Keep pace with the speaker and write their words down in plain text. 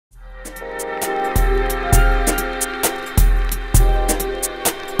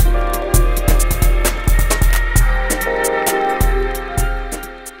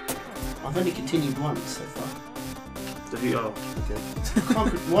points so far. Oh, okay.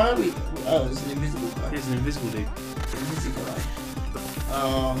 Why are we? Oh, there's an invisible guy. There's an invisible dude. Invisible guy.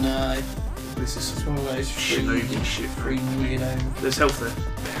 Oh no. This is It's one of those free weirdo. There's health there.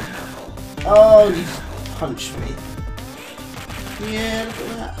 Oh, you just punched me. Yeah, look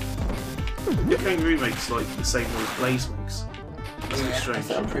at that. The Kangaroo makes like the same noise Blaze makes. That's Yeah,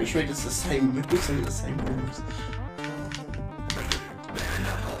 strange. I'm pretty sure he does the same moves. Some of the same moves.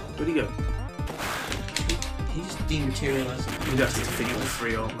 Where'd he go? He just dematerialised. He'd have to defeat him with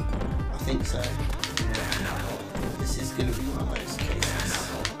 3 armor. I think so. Yeah. This is going to be one of those cases.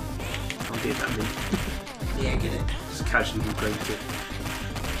 I'll get that lead. Yeah, get it. Just casually upgrade it.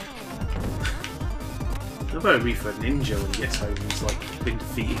 How about a Reefer Ninja when he gets home and he's like been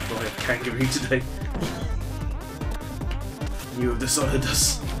defeated by a Kangaroo today? You have dishonored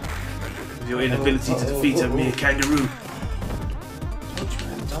us with your inability to defeat a mere Kangaroo. Dodge,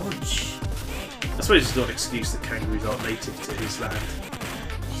 man, dodge. I suppose it's not an excuse that kangaroos aren't native to his land.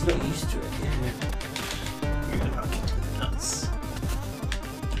 He's not used to it, yeah. You're gonna back into the nuts.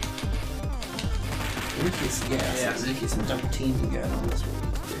 Let's get some double teaming going on. That's what we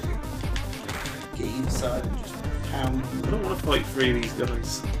need to do. Get either side and just pound. I don't want to fight 3 of these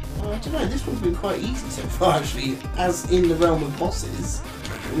guys. Well, I don't know, this one's been quite easy so far actually, as in the realm of bosses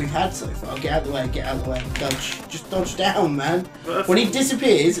that we've had so far. Get out of the way, get out of the way, dodge. Just dodge down, man. When he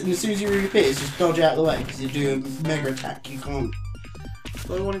disappears, and as soon as he reappears, just dodge out of the way, because you do a mega attack, you can't.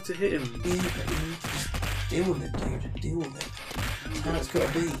 I wanted to hit him. Yeah, but you just deal with it, dude. Deal with it. That's how it's got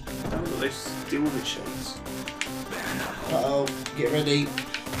to be. I haven't got those deal with it shades. Uh-oh, get ready.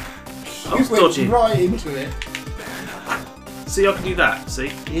 I was dodging. Right into it. See, I can do that,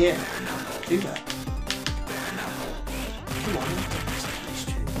 see? Yeah, do that. Come on,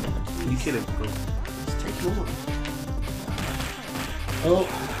 You kill him, cool. let's take him on. Oh,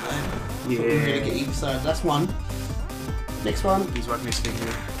 Yeah. we're gonna get either side. That's one. Next one. He's wagging his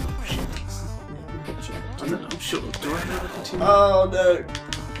finger. Oh shit. I don't know, I'm sure. Do I have a continue? Oh no.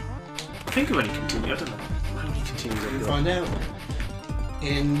 I think I've only continued, I don't know. How many continues I've We'll got? find out.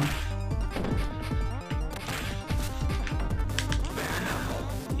 In.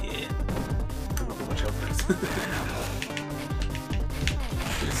 Yeah. I've not got much help left.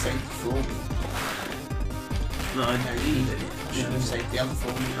 Should have saved the for me. No, I No, you needed it. I should have saved the other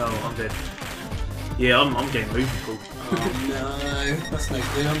for me. Oh, I'm dead. Yeah, I'm getting movable. Oh no, that's no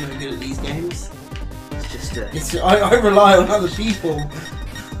good. I'm no good at these games. It's just I rely on other people.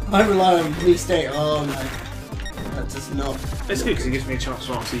 I rely on police state. Oh no, that does not. it's good because it gives me a chance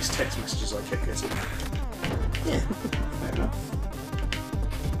to answer these text messages I kept getting. Yeah, fair enough.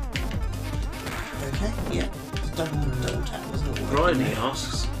 Okay, yeah. Just double tap was not working. Bryony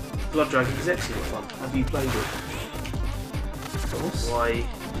asks, Blood Dragon is excellent fun. Have you played it? Of course. Why,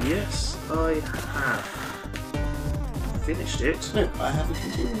 yes, I have. Finished it No, I haven't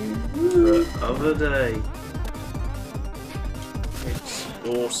continued. the other day. It's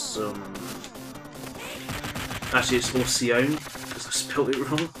awesome. Actually, it's Orsion, because I spelled it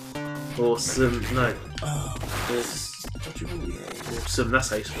wrong. Awesome, no. Oh, Awesome, that's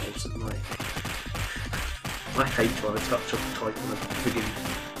how you spell awesome, right? I hate trying to type on a friggin'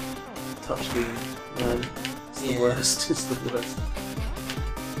 touchscreen, man. It's the worst, it's the worst.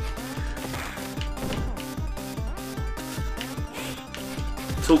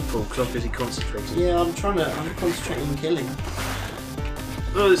 Talk, Paul, because I'm busy concentrating. Yeah, I'm concentrating on killing.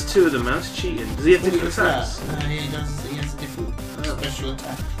 Oh, there's 2 of them, man. That's cheating. Does he have different attacks? Yeah, he does. He has a different special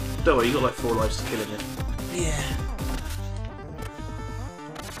attack. Don't worry, you got like 4 lives to kill him in. Yeah.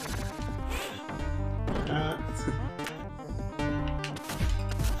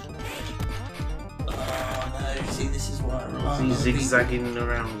 Oh no! See, this is why I rely on He's other people. zigzagging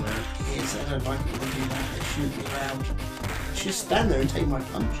around, man. Yes, I don't like it when they do that. They shoot me around. Just stand there and take my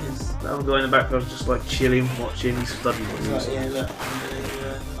punches. That other guy in the background just like chilling, watching, he's studying what It's he's like, yeah, look, I'm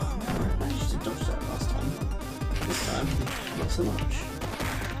gonna. Oh no, I managed to dodge that last time. This time, not so much.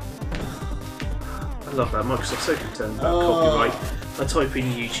 I love that. Microsoft's so concerned about copyright. I type in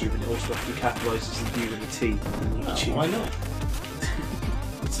YouTube and it automatically capitalises the U and the T on YouTube. Why not?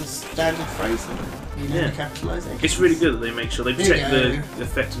 It's a standard phrase. You never capitalise it. It's really good that they make sure they There you protect the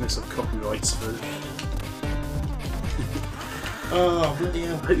effectiveness of copyrights for. Oh, bloody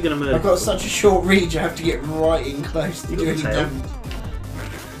hell. I hope you're going to murder. I've got such a short reach, I have to get right in close to You do got any the tail? damage.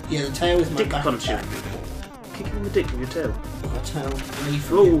 Yeah, the tail is my Dick back punch him. attack. Kick him in the dick with your tail. My tail,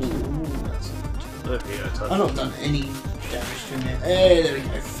 leaf. Ooh. That's good. There we go, touch. I've not done any damage to him yet. Hey, there we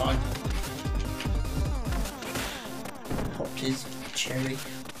go, fine. Popped his cherry.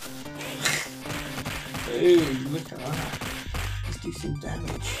 Ooh, look at that. Let's do some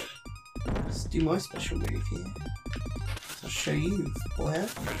damage. Let's do my special move here. I'll show you, boy.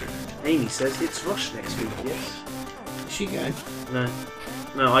 Amy says it's Rush next week, yes? Is she going? No.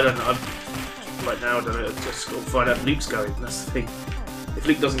 No, I don't know. Right now, I don't know. I've just got to find out if Luke's going. That's the thing. If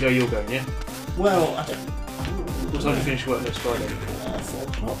Luke doesn't go, you're going, yeah? Well, I don't... What time do you finish work next Friday? 4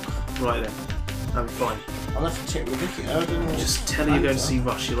 o'clock. Right then. I'm fine. I'll have to check with Vicky. I don't know. Just tell her you're going to see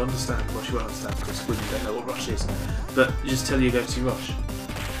Rush. You'll understand. Well, she won't understand because women don't know what Rush is. But just tell her you're going to see Rush.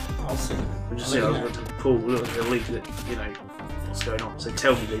 I'll see. And just say I was going to Paul. Look, he'll leave it. You know what's going on. So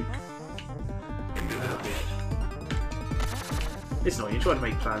tell me, Luke. It's not. You're trying to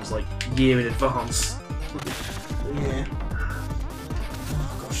make plans like year in advance. Yeah.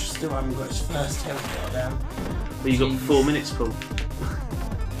 Oh gosh, still haven't got his first health bar down. But you got 4 minutes, Paul.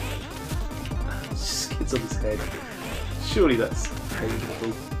 Just gets on his head. Surely that's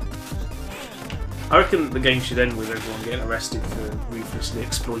painful. I reckon the game should end with everyone getting arrested for ruthlessly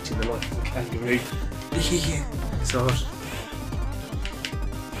exploiting the life of a kangaroo. Yeah. It's hard.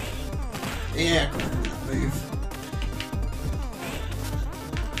 Yeah, I can't do that move.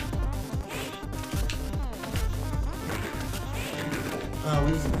 Oh,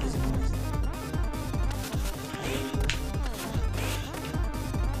 easy.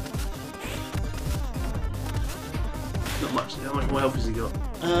 Not much. How much more health has he got?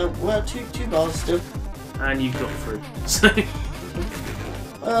 Well, two bars still. And you've got through. So.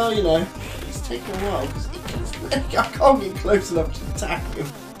 Well, you know, it's taken a while because I can't get close enough to attack him.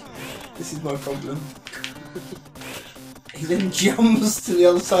 This is my problem. He then jumps to the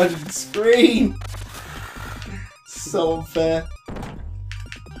other side of the screen. So unfair.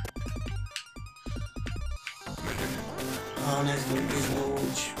 Oh no, it's going to be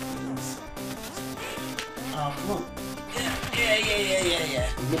which means... Oh, come on. Yeah.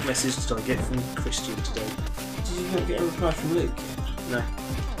 What message did I get from Christian today? Did you not get a reply from Luke? No. I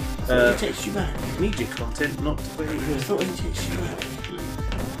thought he texted you back. Media content, not very I good. thought he texted you back.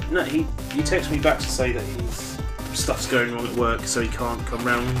 No, he texted me back to say that his stuff's going wrong at work, so he can't come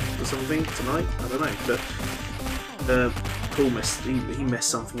round or something tonight. I don't know, but Paul he messed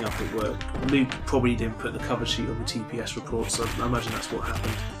something up at work. Luke probably didn't put the cover sheet on the TPS report, so I imagine that's what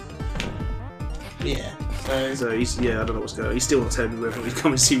happened. Yeah. So he's I don't know what's going on. He's still not telling me whether he's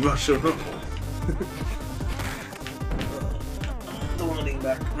coming to see Rush or not. Don't want to lean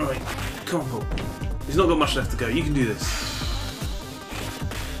back. Right, come on, Paul. He's not got much left to go. You can do this.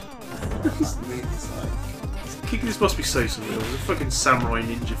 This must be so surreal. There's a fucking samurai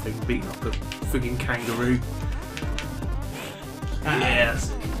ninja thing beating up a frigging kangaroo. Yeah, that's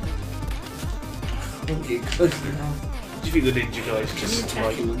it. Don't get close enough. Do you think the ninja guy's just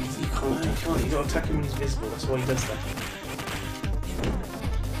like... You can't. You gotta attack him when he's visible, that's why he does that.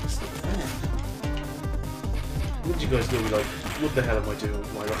 It's not fair. Ninja guy's gonna be like, what the hell am I doing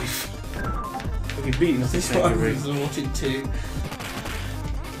with my life? I've been beating up this This is what I'm kangaroo. resorting to.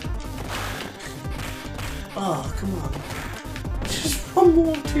 Oh, come on. Just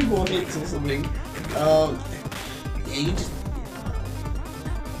 2 more hits or something. Yeah, you just...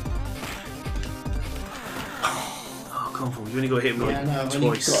 Oh, come on, you've only got to hit him like Yeah, I know, I've only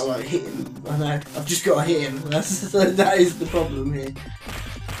twice. got to like hit him. I know, I've just got to hit him. That is the problem here.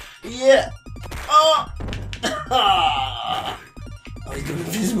 Yeah! Oh! Oh, he's doing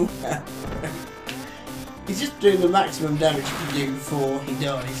invisible now. He's just doing the maximum damage he can do before he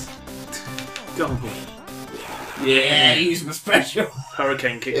dies. Go on, Paul. Yeah, he's my special.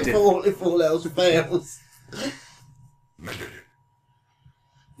 Hurricane kicked in. If all else fails. Are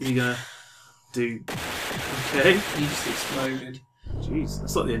you gonna do... Okay. He just exploded. Jeez,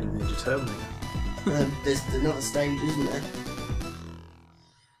 that's like the end of Ninja Turtle. There's another stage, isn't there?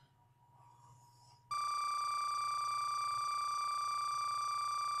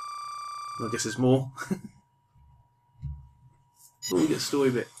 I guess there's more. Oh, we get a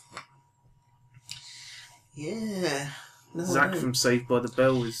story bit. Yeah. No, Zach from Saved by the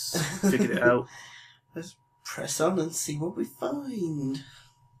Bell has figured it out. Let's press on and see what we find.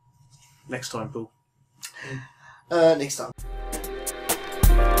 Next time, Paul. Next time.